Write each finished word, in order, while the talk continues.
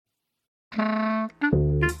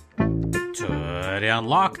Today on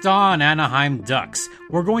Locked On Anaheim Ducks,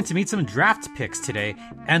 we're going to meet some draft picks today,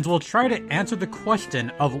 and we'll try to answer the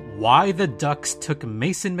question of why the Ducks took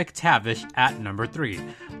Mason McTavish at number 3.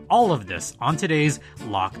 All of this on today's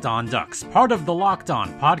Locked On Ducks, part of the Locked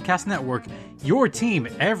On Podcast Network, your team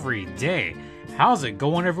every day. How's it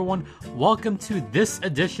going, everyone? Welcome to this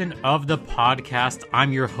edition of the podcast.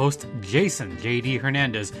 I'm your host, Jason JD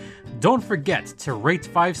Hernandez. Don't forget to rate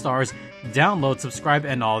 5 stars, download, subscribe,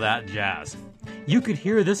 and all that jazz. You could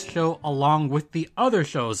hear this show along with the other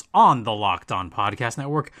shows on the Locked On Podcast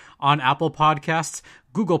Network on Apple Podcasts,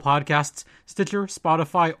 Google Podcasts, Stitcher,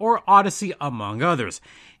 Spotify, or Odyssey, among others.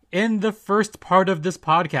 In the first part of this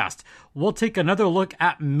podcast, we'll take another look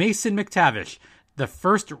at Mason McTavish, the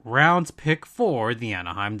first round pick for the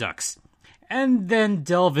Anaheim Ducks, and then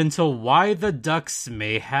delve into why the Ducks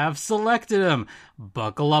may have selected him.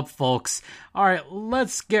 Buckle up, folks. All right,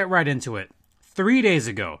 let's get right into it. 3 days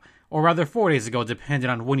ago, or rather 4 days ago, depending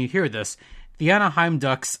on when you hear this, the Anaheim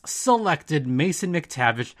Ducks selected Mason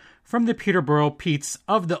McTavish from the Peterborough Petes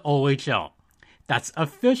of the OHL. That's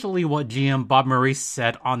officially what GM Bob Murray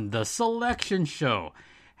said on the selection show.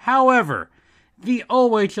 However, the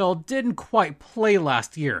OHL didn't quite play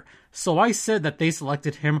last year, so I said that they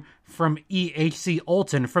selected him from EHC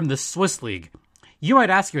Olten from the Swiss League. You might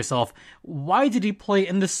ask yourself, why did he play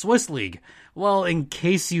in the Swiss League? Well, in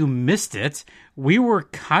case you missed it, we were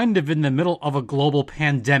kind of in the middle of a global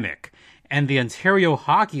pandemic, and the Ontario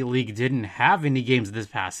Hockey League didn't have any games this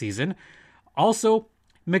past season. Also,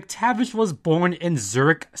 McTavish was born in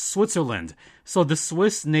Zurich, Switzerland, so the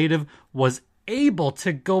Swiss native was able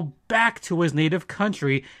to go back to his native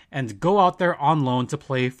country and go out there on loan to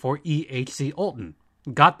play for EHC Olten.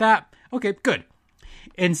 Got that? Okay, good.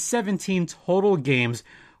 In 17 total games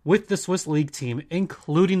with the Swiss League team,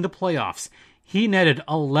 including the playoffs, he netted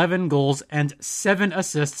 11 goals and 7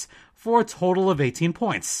 assists for a total of 18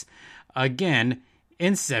 points. Again,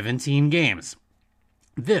 in 17 games.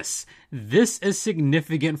 This is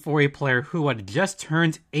significant for a player who had just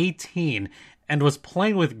turned 18 and was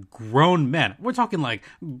playing with grown men. We're talking like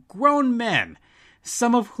grown men,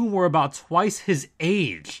 some of whom were about twice his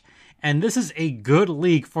age. And this is a good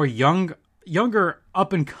league for younger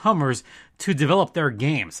up-and-comers to develop their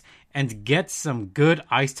games and get some good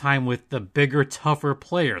ice time with the bigger, tougher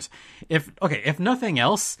players. If nothing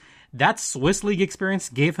else, that Swiss League experience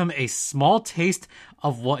gave him a small taste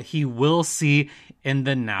of what he will see in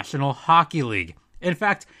the National Hockey League. In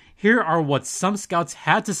fact, here are what some scouts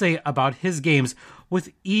had to say about his games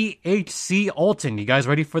with EHC Olten. You guys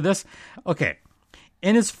ready for this? Okay.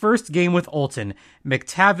 In his first game with Olten,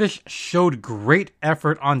 McTavish showed great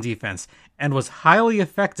effort on defense and was highly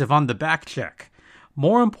effective on the back check.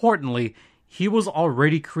 More importantly, he was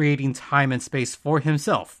already creating time and space for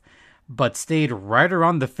himself, but stayed right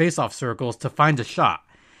around the faceoff circles to find a shot.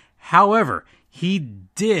 However, he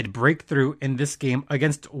did break through in this game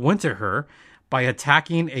against Winterher by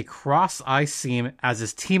attacking a cross-ice seam as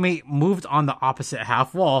his teammate moved on the opposite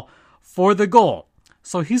half wall for the goal.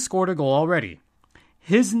 So he scored a goal already.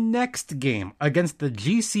 His next game against the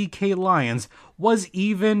GCK Lions was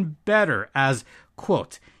even better as,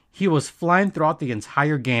 quote, he was flying throughout the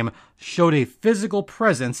entire game, showed a physical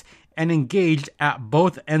presence, and engaged at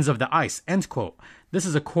both ends of the ice, end quote. This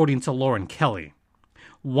is according to Lauren Kelly.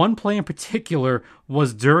 One play in particular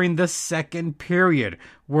was during the second period,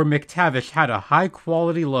 where McTavish had a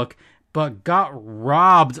high-quality look, but got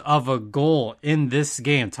robbed of a goal in this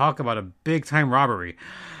game. Talk about a big-time robbery.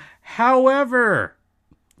 However,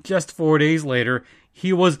 just 4 days later,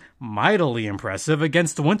 he was mightily impressive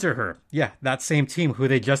against Winterher. Yeah, that same team who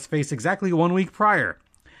they just faced exactly 1 week prior.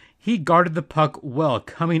 He guarded the puck well,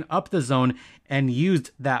 coming up the zone, and used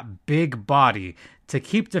that big body to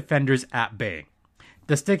keep defenders at bay.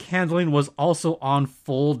 The stick handling was also on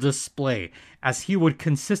full display, as he would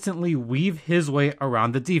consistently weave his way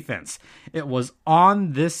around the defense. It was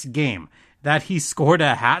on this game that he scored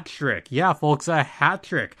a hat trick. Yeah, folks, a hat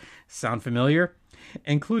trick. Sound familiar?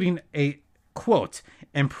 Including a, quote,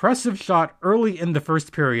 impressive shot early in the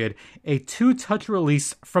first period, a 2-touch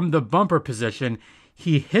release from the bumper position.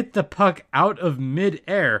 He hit the puck out of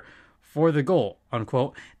midair for the goal,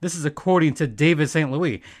 unquote. This is according to David St.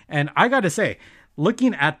 Louis. And I gotta say,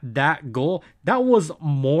 looking at that goal, that was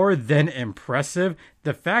more than impressive.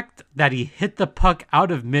 The fact that he hit the puck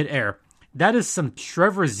out of midair, that is some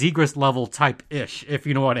Trevor Zegras level type-ish, if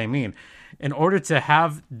you know what I mean. In order to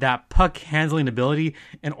have that puck handling ability,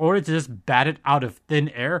 in order to just bat it out of thin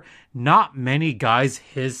air, not many guys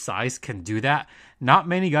his size can do that. Not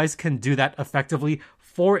many guys can do that effectively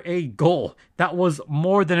for a goal. That was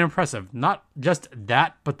more than impressive. Not just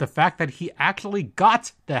that, but the fact that he actually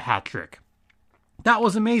got the hat trick. That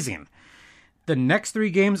was amazing. The next 3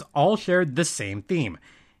 games all shared the same theme.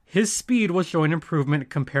 His speed was showing improvement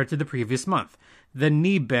compared to the previous month. The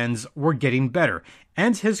knee bends were getting better,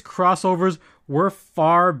 and his crossovers were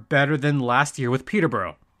far better than last year with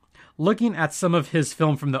Peterborough. Looking at some of his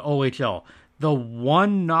film from the OHL, the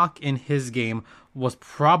one knock in his game was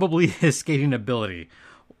probably his skating ability.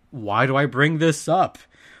 Why do I bring this up?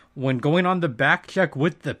 When going on the back check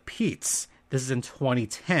with the Petes, this is in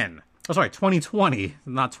 2010. Oh, sorry, 2020,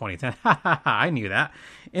 not 2010. I knew that.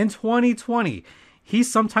 In 2020, he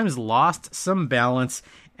sometimes lost some balance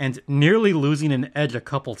and nearly losing an edge a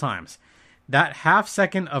couple times. That half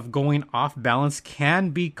second of going off balance can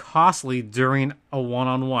be costly during a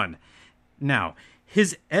one-on-one. Now,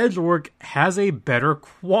 his edge work has a better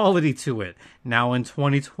quality to it. Now in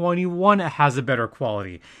 2021, it has a better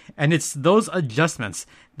quality. And it's those adjustments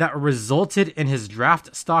that resulted in his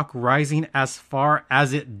draft stock rising as far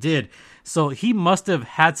as it did. So he must have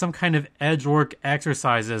had some kind of edge work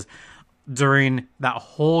exercises during that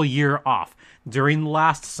whole year off. During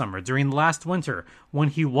last summer, during last winter, when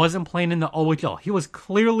he wasn't playing in the OHL, he was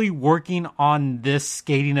clearly working on this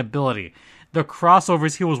skating ability. The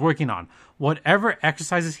crossovers he was working on, whatever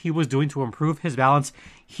exercises he was doing to improve his balance,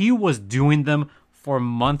 he was doing them for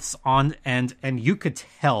months on end, and you could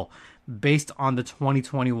tell based on the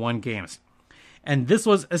 2021 games. And this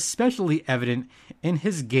was especially evident in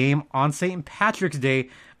his game on St. Patrick's Day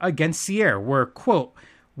against Sierre, where, quote,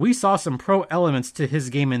 "We saw some pro elements to his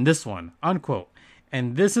game in this one," unquote.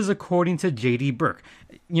 And this is according to JD Burke.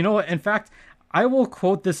 You know what? In fact, I will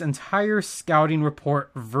quote this entire scouting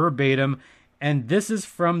report verbatim, and this is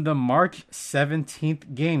from the March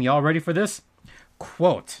 17th game. Y'all ready for this?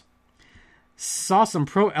 Quote, "Saw some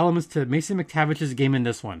pro elements to Mason McTavish's game in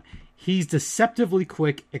this one. He's deceptively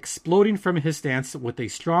quick, exploding from his stance with a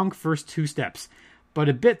strong first 2 steps, but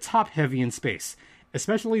a bit top-heavy in space,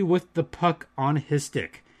 especially with the puck on his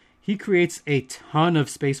stick. He creates a ton of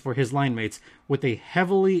space for his line mates with a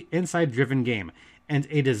heavily inside-driven game and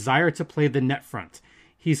a desire to play the net front.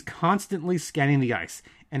 He's constantly scanning the ice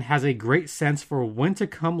and has a great sense for when to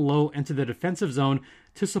come low into the defensive zone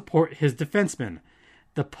to support his defensemen.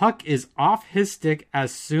 The puck is off his stick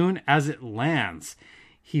as soon as it lands.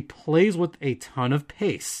 He plays with a ton of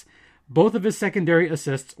pace. Both of his secondary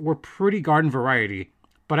assists were pretty garden variety,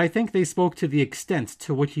 but I think they spoke to the extent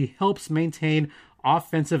to which he helps maintain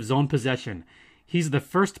offensive zone possession. He's the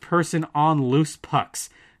first person on loose pucks,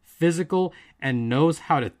 physical, and knows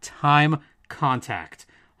how to time contact.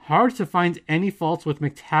 Hard to find any faults with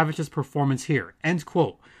McTavish's performance here." End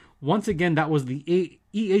quote. Once again, that was the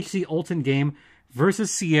EHC Olten game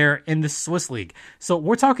versus Sierre in the Swiss League. So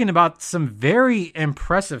we're talking about some very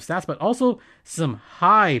impressive stats, but also some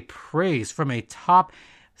high praise from a top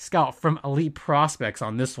scout from Elite Prospects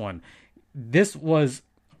on this one. This was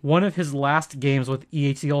one of his last games with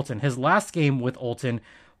EHC Olten. His last game with Olten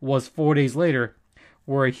was 4 days later,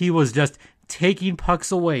 where he was just taking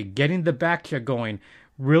pucks away, getting the back check going,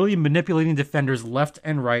 really manipulating defenders left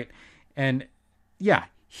and right. And yeah,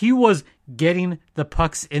 he was getting the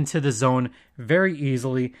pucks into the zone very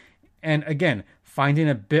easily. And again, finding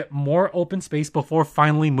a bit more open space before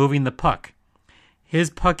finally moving the puck. His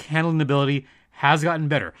puck handling ability has gotten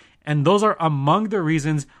better. And those are among the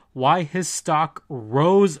reasons why his stock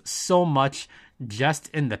rose so much just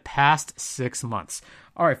in the past 6 months.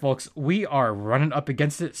 All right, folks, we are running up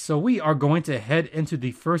against it, so we are going to head into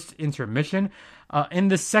the first intermission. In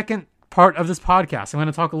the second part of this podcast, I'm going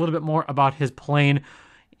to talk a little bit more about his playing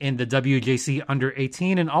in the WJC under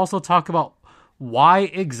 18 and also talk about why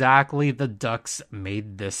exactly the Ducks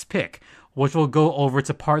made this pick, which will go over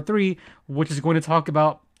to part 3, which is going to talk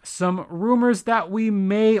about some rumors that we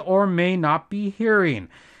may or may not be hearing.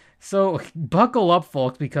 So buckle up,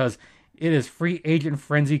 folks, because it is free agent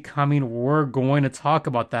frenzy coming. We're going to talk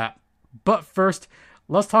about that. But first,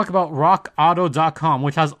 let's talk about rockauto.com,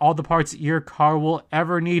 which has all the parts your car will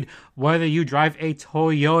ever need, whether you drive a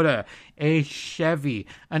Toyota, a Chevy,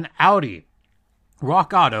 an Audi.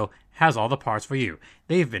 Rock Auto has all the parts for you.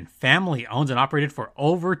 They've been family owned and operated for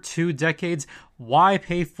over 2 decades. Why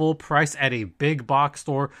pay full price at a big box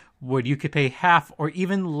store when you could pay half or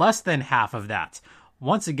even less than half of that?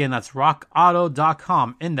 Once again, that's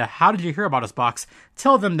rockauto.com. In the How Did You Hear About Us box,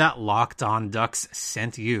 tell them that Locked On Ducks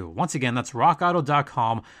sent you. Once again, that's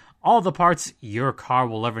rockauto.com. All the parts your car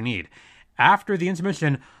will ever need. After the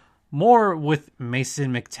intermission, more with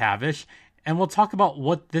Mason McTavish, and we'll talk about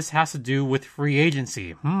what this has to do with free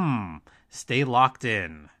agency. Stay locked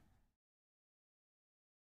in.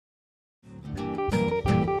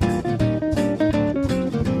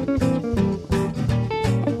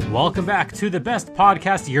 Welcome back to the best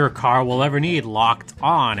podcast your car will ever need, Locked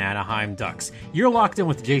On Anaheim Ducks. You're locked in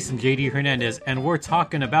with Jason JD Hernandez, and we're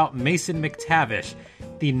talking about Mason McTavish,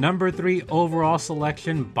 the number 3 overall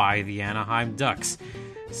selection by the Anaheim Ducks.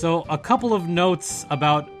 So a couple of notes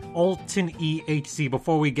about Olton EHC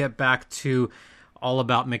before we get back to all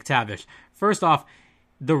about McTavish. First off,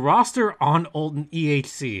 the roster on Olton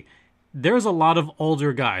EHC, there's a lot of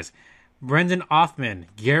older guys. Brendan Othman,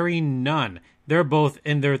 Gary Nunn, they're both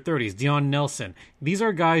in their 30s. Dion Nelson. These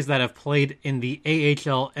are guys that have played in the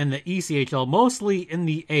AHL and the ECHL, mostly in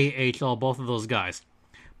the AHL, both of those guys.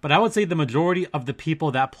 But I would say the majority of the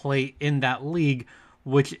people that play in that league,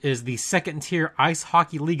 which is the second tier ice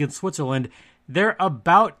hockey league in Switzerland, they're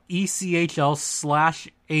about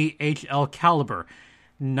ECHL/AHL caliber.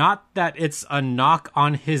 Not that it's a knock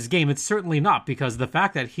on his game. It's certainly not, because the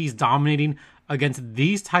fact that he's dominating against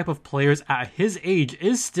these type of players at his age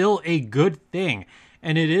is still a good thing.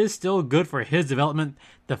 And it is still good for his development.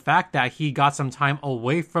 The fact that he got some time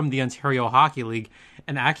away from the Ontario Hockey League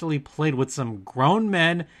and actually played with some grown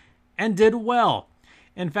men and did well.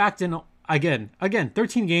 In fact, again,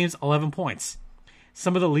 13 games, 11 points.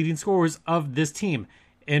 Some of the leading scorers of this team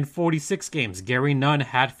in 46 games. Gary Nunn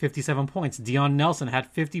had 57 points. Dion Nelson had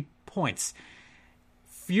 50 points.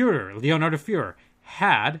 Leonardo Fuhrer,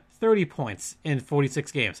 had 30 points in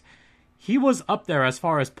 46 games. He was up there as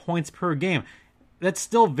far as points per game. That's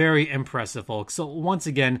still very impressive, folks. So once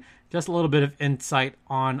again, just a little bit of insight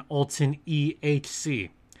on Olton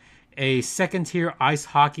EHC. A second-tier ice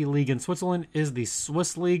hockey league in Switzerland is the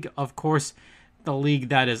Swiss League. Of course, the league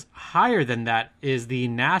that is higher than that is the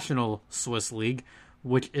National Swiss League,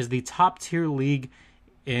 which is the top-tier league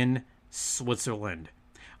in Switzerland.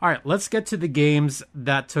 All right, let's get to the games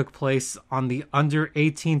that took place on the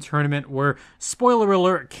Under-18 tournament where, spoiler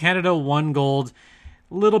alert, Canada won gold.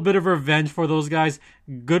 Little bit of revenge for those guys.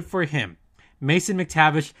 Good for him. Mason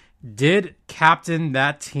McTavish did captain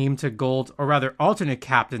that team to gold, or rather alternate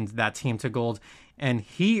captained that team to gold, and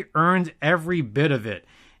he earned every bit of it.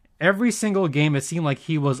 Every single game, it seemed like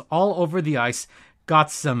he was all over the ice, got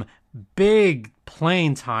some big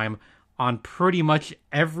playing time on pretty much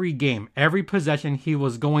every game. Every possession, he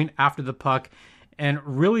was going after the puck and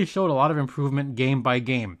really showed a lot of improvement game by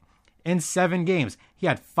game. In 7 games, he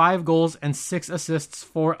had 5 goals and 6 assists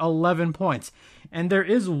for 11 points. And there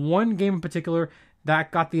is one game in particular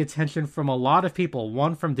that got the attention from a lot of people.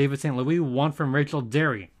 One from David St. Louis, one from Rachel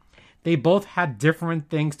Derry. They both had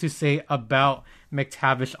different things to say about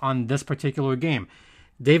McTavish on this particular game.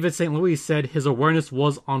 David St. Louis said his awareness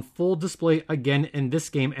was on full display again in this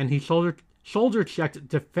game, and he shoulder checked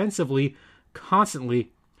defensively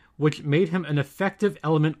constantly, which made him an effective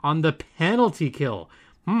element on the penalty kill.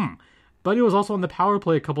 But he was also on the power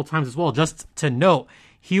play a couple times as well. Just to note,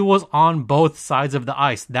 he was on both sides of the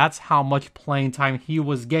ice. That's how much playing time he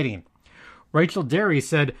was getting. Rachel Derry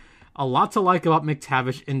said a lot to like about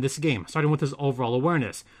McTavish in this game, starting with his overall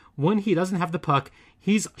awareness. When he doesn't have the puck,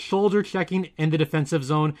 he's shoulder checking in the defensive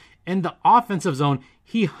zone. In the offensive zone,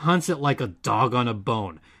 he hunts it like a dog on a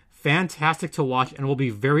bone. Fantastic to watch and will be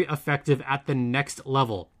very effective at the next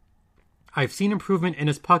level. I've seen improvement in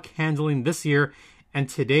his puck handling this year, and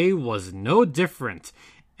today was no different.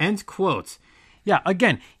 End quote. Yeah,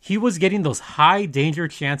 again, he was getting those high danger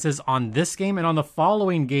chances on this game and on the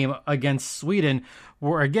following game against Sweden,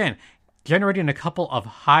 where again, generating a couple of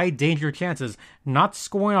high danger chances, not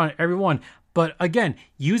scoring on everyone, but again,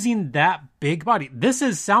 using that big body. This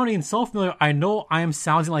is sounding so familiar. I know I am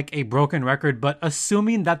sounding like a broken record, but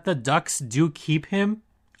assuming that the Ducks do keep him,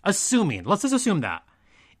 let's just assume that.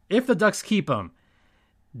 If the Ducks keep him,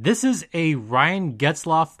 this is a Ryan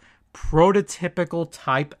Getzlaf prototypical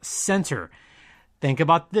type center. Think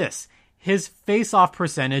about this. His face-off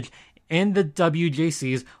percentage in the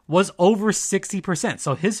WJCs was over 60%.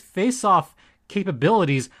 So his face-off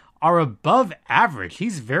capabilities are above average.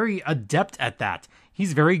 He's very adept at that.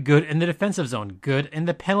 He's very good in the defensive zone, good in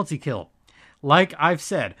the penalty kill. Like I've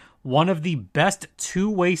said, one of the best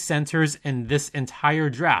two-way centers in this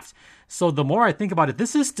entire draft. So the more I think about it,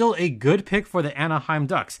 this is still a good pick for the Anaheim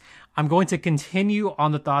Ducks. I'm going to continue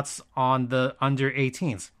on the thoughts on the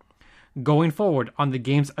under-18s. Going forward on the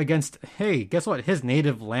games against, hey, guess what? His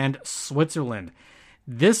native land, Switzerland.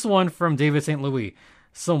 This one from David St. Louis.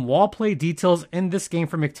 Some wall play details in this game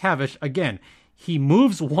for McTavish. Again, he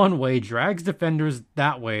moves one way, drags defenders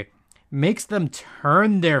that way, makes them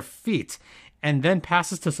turn their feet, and then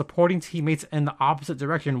passes to supporting teammates in the opposite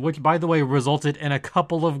direction, which, by the way, resulted in a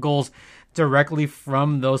couple of goals directly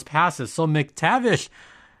from those passes. So McTavish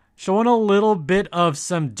showing a little bit of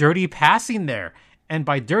some dirty passing there. And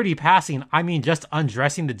by dirty passing, I mean just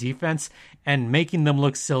undressing the defense and making them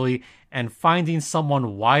look silly and finding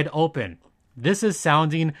someone wide open. This is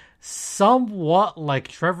sounding somewhat like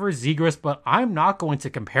Trevor Zegras, but I'm not going to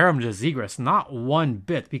compare him to Zegras, not one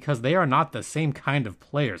bit, because they are not the same kind of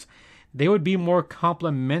players. They would be more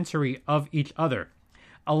complementary of each other.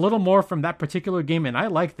 A little more from that particular game, and I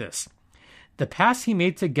like this. The pass he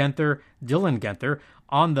made to Dylan Genther,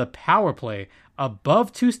 on the power play,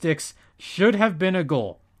 above 2 sticks, should have been a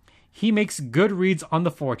goal. He makes good reads on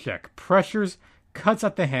the forecheck, pressures, cuts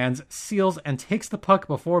at the hands, seals, and takes the puck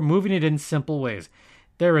before moving it in simple ways.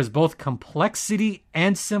 There is both complexity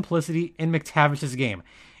and simplicity in McTavish's game.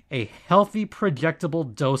 A healthy,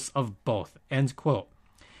 projectable dose of both. End quote.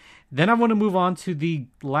 Then I want to move on to the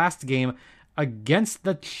last game against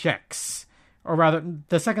the Czechs. Or rather,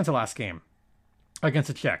 the second to last game against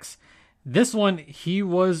the Czechs. This one, he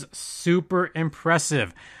was super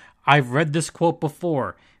impressive. I've read this quote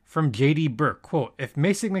before from J.D. Burke. Quote, "If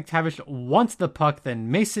Mason McTavish wants the puck,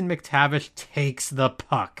 then Mason McTavish takes the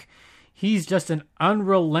puck. He's just an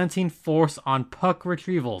unrelenting force on puck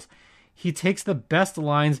retrievals. He takes the best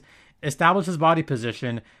lines, establishes body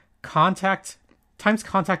position, times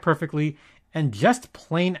contact perfectly, and just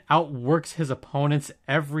plain outworks his opponents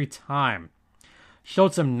every time.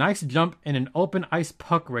 Showed some nice jump in an open ice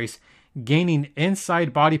puck race, gaining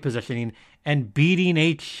inside body positioning and beating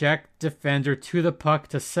a Czech defender to the puck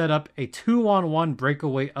to set up a 2-on-1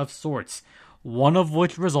 breakaway of sorts, one of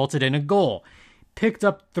which resulted in a goal. Picked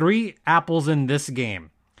up 3 apples in this game.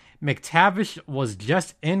 McTavish was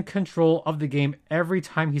just in control of the game every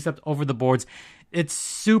time he stepped over the boards. It's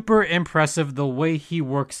super impressive the way he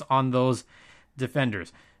works on those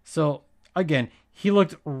defenders. So, again, he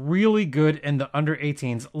looked really good in the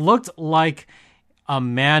under-18s. Looked like a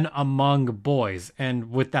man among boys.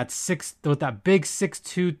 And with that big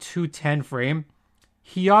 6'2", 210 frame,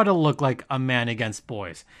 he ought to look like a man against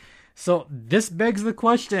boys. So this begs the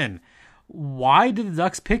question, why did the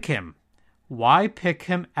Ducks pick him? Why pick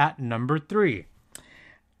him at number 3?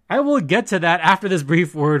 I will get to that after this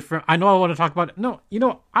brief word from... I know I want to talk about it. No,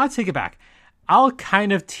 I'll take it back. I'll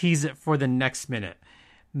kind of tease it for the next minute.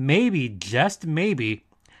 Maybe, just maybe,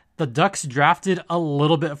 the Ducks drafted a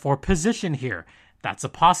little bit for position here. That's a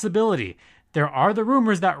possibility. There are the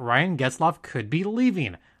rumors that Ryan Getzlaf could be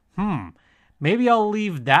leaving. Maybe I'll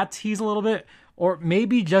leave that tease a little bit. Or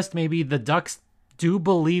maybe, just maybe, the Ducks do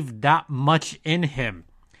believe that much in him.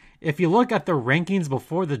 If you look at the rankings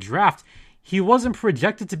before the draft, he wasn't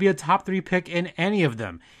projected to be a top 3 pick in any of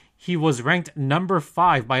them. He was ranked number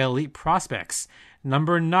 5 by Elite Prospects,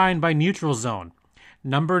 number 9 by Neutral Zone,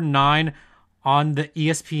 number 9 on the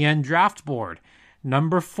ESPN draft board,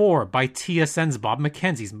 number 4 by TSN's Bob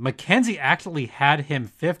McKenzie's. McKenzie actually had him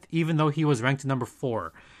 5th, even though he was ranked number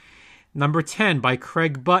 4. Number 10 by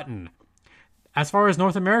Craig Button. As far as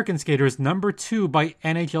North American skaters, number 2 by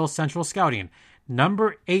NHL Central Scouting,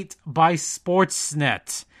 number 8 by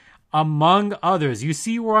Sportsnet, among others. You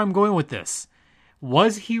see where I'm going with this.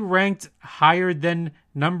 Was he ranked higher than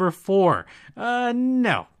number 4?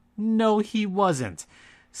 No, he wasn't.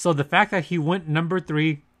 So the fact that he went number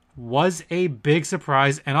 3 was a big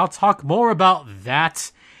surprise, and I'll talk more about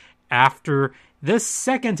that after this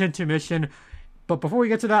second intermission. But before we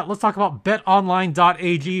get to that, let's talk about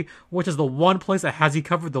betonline.ag, which is the one place that has you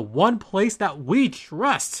covered, the one place that we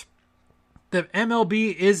trust. The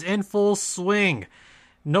MLB is in full swing.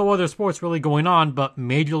 No other sports really going on but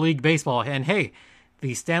Major League Baseball. And hey,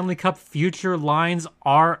 the Stanley Cup future lines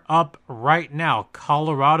are up right now.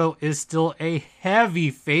 Colorado is still a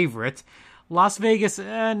heavy favorite. Las Vegas,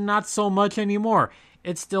 not so much anymore.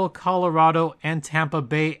 It's still Colorado and Tampa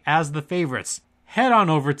Bay as the favorites. Head on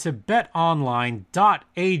over to betonline.ag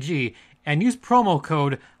and use promo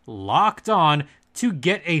code LOCKEDON to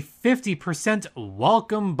get a 50%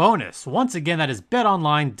 welcome bonus. Once again, that is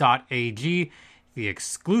betonline.ag, the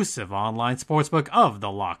exclusive online sportsbook of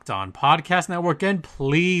the Locked On Podcast Network. And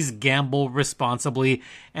please gamble responsibly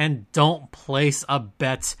and don't place a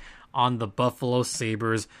bet on the Buffalo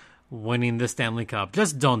Sabres winning the Stanley Cup.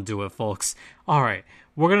 Just don't do it, folks. All right,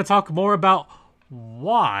 we're going to talk more about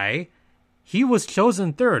why he was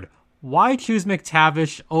chosen 3rd. Why choose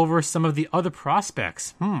McTavish over some of the other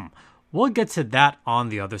prospects? We'll get to that on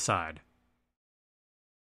the other side.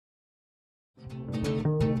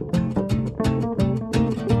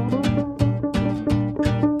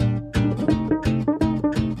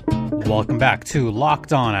 Welcome back to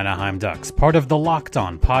Locked On Anaheim Ducks, part of the Locked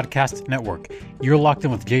On Podcast Network. You're locked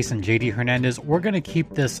in with Jason J.D. Hernandez. We're going to keep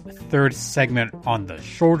this 3rd segment on the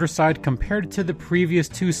shorter side compared to the previous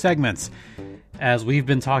 2 segments, as we've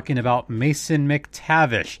been talking about Mason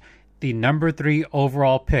McTavish. the number 3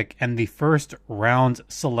 overall pick and the first round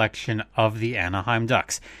selection of the Anaheim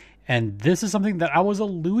Ducks. And this is something that I was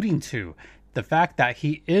alluding to. The fact that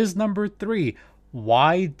he is number 3.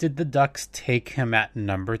 Why did the Ducks take him at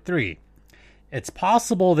number 3? It's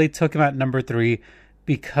possible they took him at number 3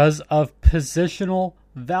 because of positional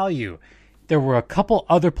value. There were a couple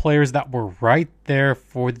other players that were right there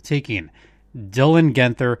for the taking. Dylan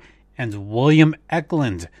Guenther and William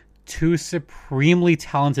Eklund, 2 supremely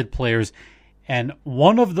talented players, and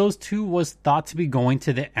one of those 2 was thought to be going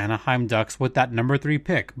to the Anaheim Ducks with that number 3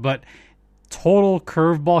 pick. But total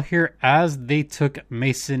curveball here as they took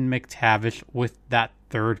Mason McTavish with that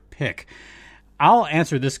 3rd pick. I'll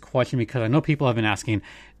answer this question because I know people have been asking,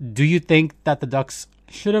 do you think that the Ducks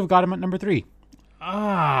should have got him at number 3?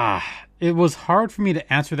 It was hard for me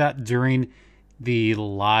to answer that during the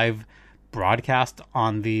live broadcast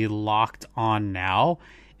on the Locked On Now.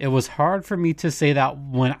 It was hard for me to say that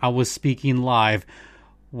when I was speaking live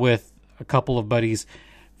with a couple of buddies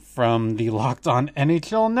from the Locked On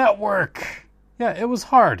NHL Network. Yeah, it was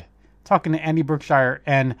hard talking to Andy Berkshire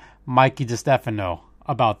and Mikey DiStefano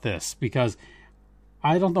about this because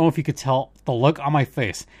I don't know if you could tell the look on my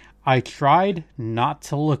face. I tried not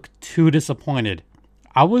to look too disappointed.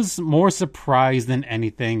 I was more surprised than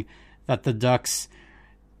anything that the Ducks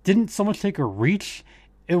didn't so much take a reach.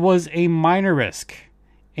 It was a minor risk.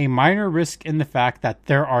 A minor risk in the fact that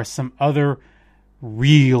there are some other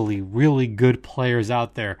really, really good players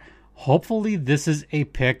out there. Hopefully this is a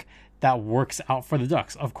pick that works out for the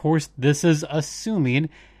Ducks. Of course, this is assuming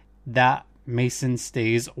that Mason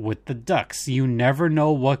stays with the Ducks. You never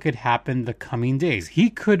know what could happen the coming days. He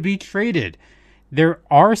could be traded. There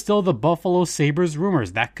are still the Buffalo Sabres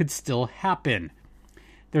rumors. That could still happen.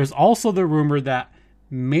 There's also the rumor that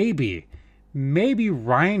maybe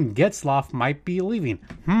Ryan Getzlaf might be leaving.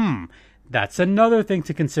 That's another thing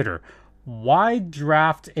to consider. Why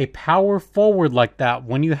draft a power forward like that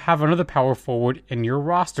when you have another power forward in your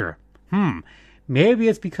roster? Maybe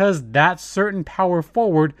it's because that certain power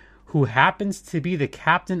forward who happens to be the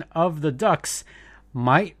captain of the Ducks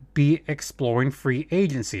might be exploring free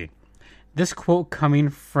agency. This quote coming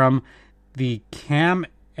from the Cam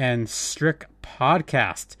and Strick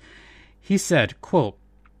podcast. He said, quote,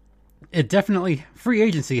 free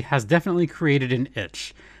agency has definitely created an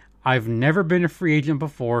itch. I've never been a free agent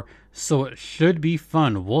before, so it should be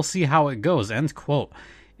fun. We'll see how it goes, end quote.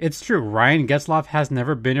 It's true, Ryan Getzlaf has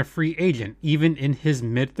never been a free agent, even in his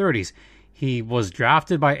mid-30s. He was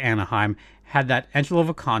drafted by Anaheim, had that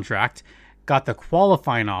entry-level contract, got the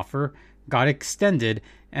qualifying offer, got extended,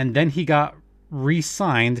 and then he got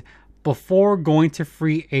re-signed before going to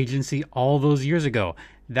free agency all those years ago.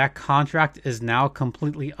 That contract is now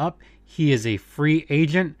completely up. He is a free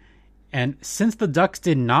agent. And since the Ducks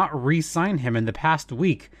did not re-sign him in the past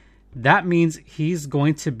week, that means he's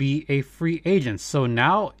going to be a free agent. So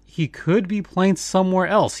now he could be playing somewhere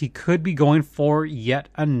else. He could be going for yet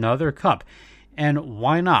another cup. And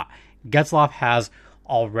why not? Getzlaf has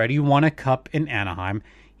already won a cup in Anaheim.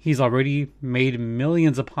 He's already made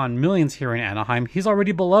millions upon millions here in Anaheim. He's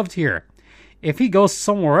already beloved here. If he goes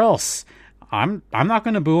somewhere else, I'm not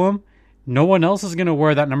going to boo him. No one else is going to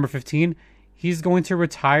wear that number 15. He's going to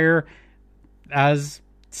retire as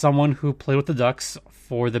someone who played with the Ducks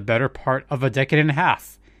for the better part of a decade and a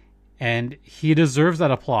half. And he deserves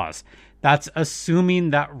that applause. That's assuming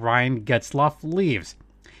that Ryan Getzlaf leaves.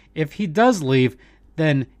 If he does leave,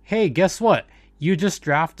 then hey, guess what? You just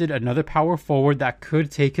drafted another power forward that could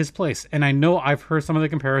take his place. And I know I've heard some of the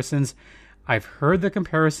comparisons. I've heard the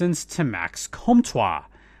comparisons to Max Comtois.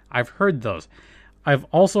 I've heard those. I've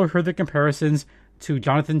also heard the comparisons to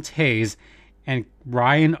Jonathan Toews and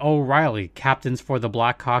Ryan O'Reilly, captains for the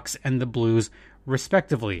Blackhawks and the Blues,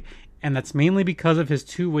 respectively. And that's mainly because of his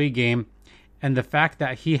two-way game and the fact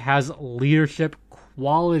that he has leadership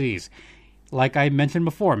qualities. Like I mentioned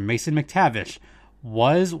before, Mason McTavish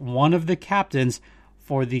was one of the captains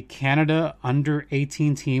for the Canada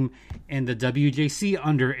Under-18 team in the WJC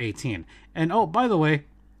Under-18. And oh, by the way,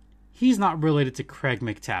 he's not related to Craig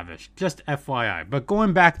McTavish, just FYI. But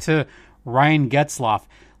going back to Ryan Getzlaf,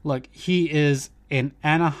 look, he is an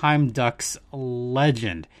Anaheim Ducks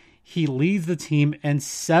legend. He leads the team in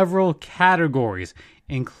several categories,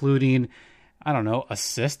 including,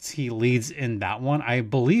 assists. He leads in that one. I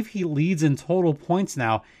believe he leads in total points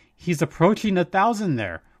now. He's approaching 1,000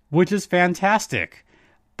 there, which is fantastic.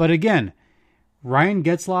 But again, Ryan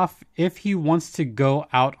Getzlaf, if he wants to go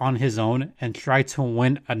out on his own and try to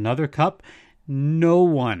win another cup, no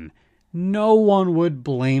one would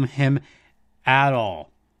blame him at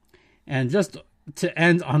all. And just to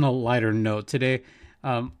end on a lighter note today,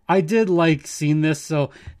 I did like seeing this. So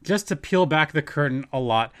just to peel back the curtain a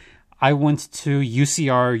lot, I went to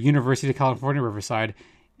UCR, University of California, Riverside,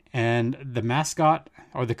 and the mascot,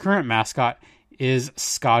 or the current mascot, is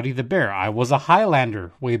Scotty the Bear. I was a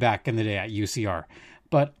Highlander way back in the day at UCR.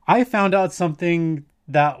 But I found out something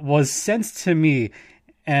that was sense to me,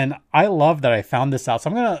 and I love that I found this out. So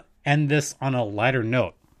I'm going to end this on a lighter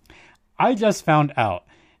note. I just found out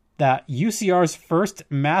that UCR's first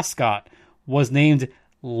mascot was named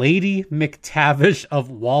Lady McTavish of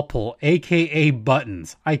Walpole, aka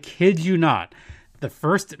Buttons. I kid you not. The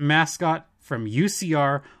first mascot from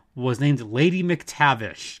UCR was named Lady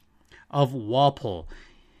McTavish of Walpole.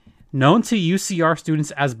 Known to UCR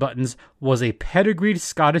students as Buttons, was a pedigreed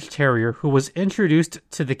Scottish Terrier who was introduced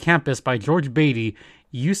to the campus by George Beatty,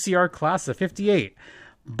 UCR class of 58.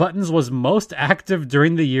 Buttons was most active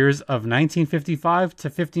during the years of 1955 to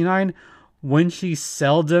 59, when she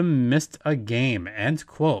seldom missed a game. End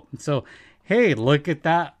quote. So, hey, look at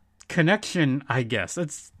that connection, I guess.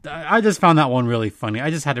 I just found that one really funny. I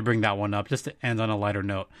just had to bring that one up just to end on a lighter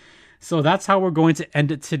note. So that's how we're going to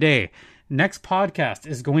end it today. Next podcast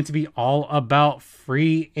is going to be all about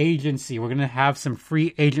free agency. We're going to have some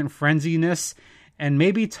free agent frenziness and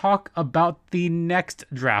maybe talk about the next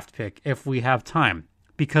draft pick if we have time,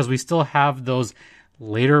 because we still have those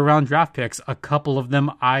later round draft picks. A couple of them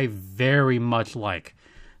I very much like.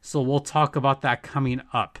 So we'll talk about that coming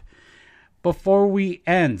up. Before we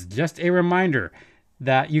end, just a reminder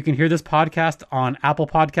that you can hear this podcast on Apple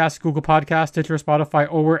Podcasts, Google Podcasts, Stitcher,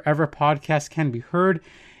 Spotify, or wherever podcasts can be heard.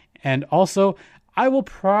 And also, I will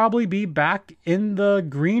probably be back in the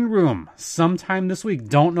green room sometime this week.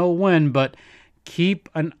 Don't know when, but keep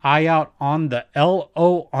an eye out on the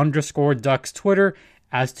LO_Ducks Twitter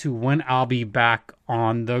as to when I'll be back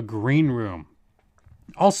on the green room.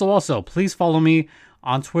 Also, please follow me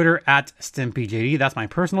on Twitter at StimpyJD. That's my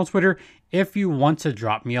personal Twitter. If you want to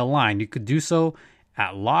drop me a line, you could do so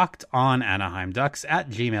at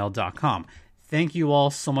lockedonanaheimducks@gmail.com. Thank you all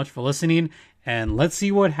so much for listening, and let's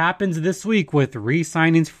see what happens this week with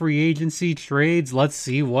re-signings, free agency, trades. Let's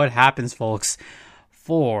see what happens, folks.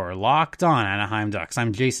 For Locked On Anaheim Ducks,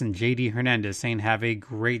 I'm Jason JD Hernandez saying have a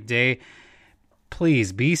great day.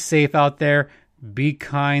 Please be safe out there, be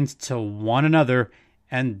kind to one another,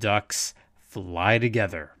 and Ducks fly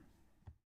together.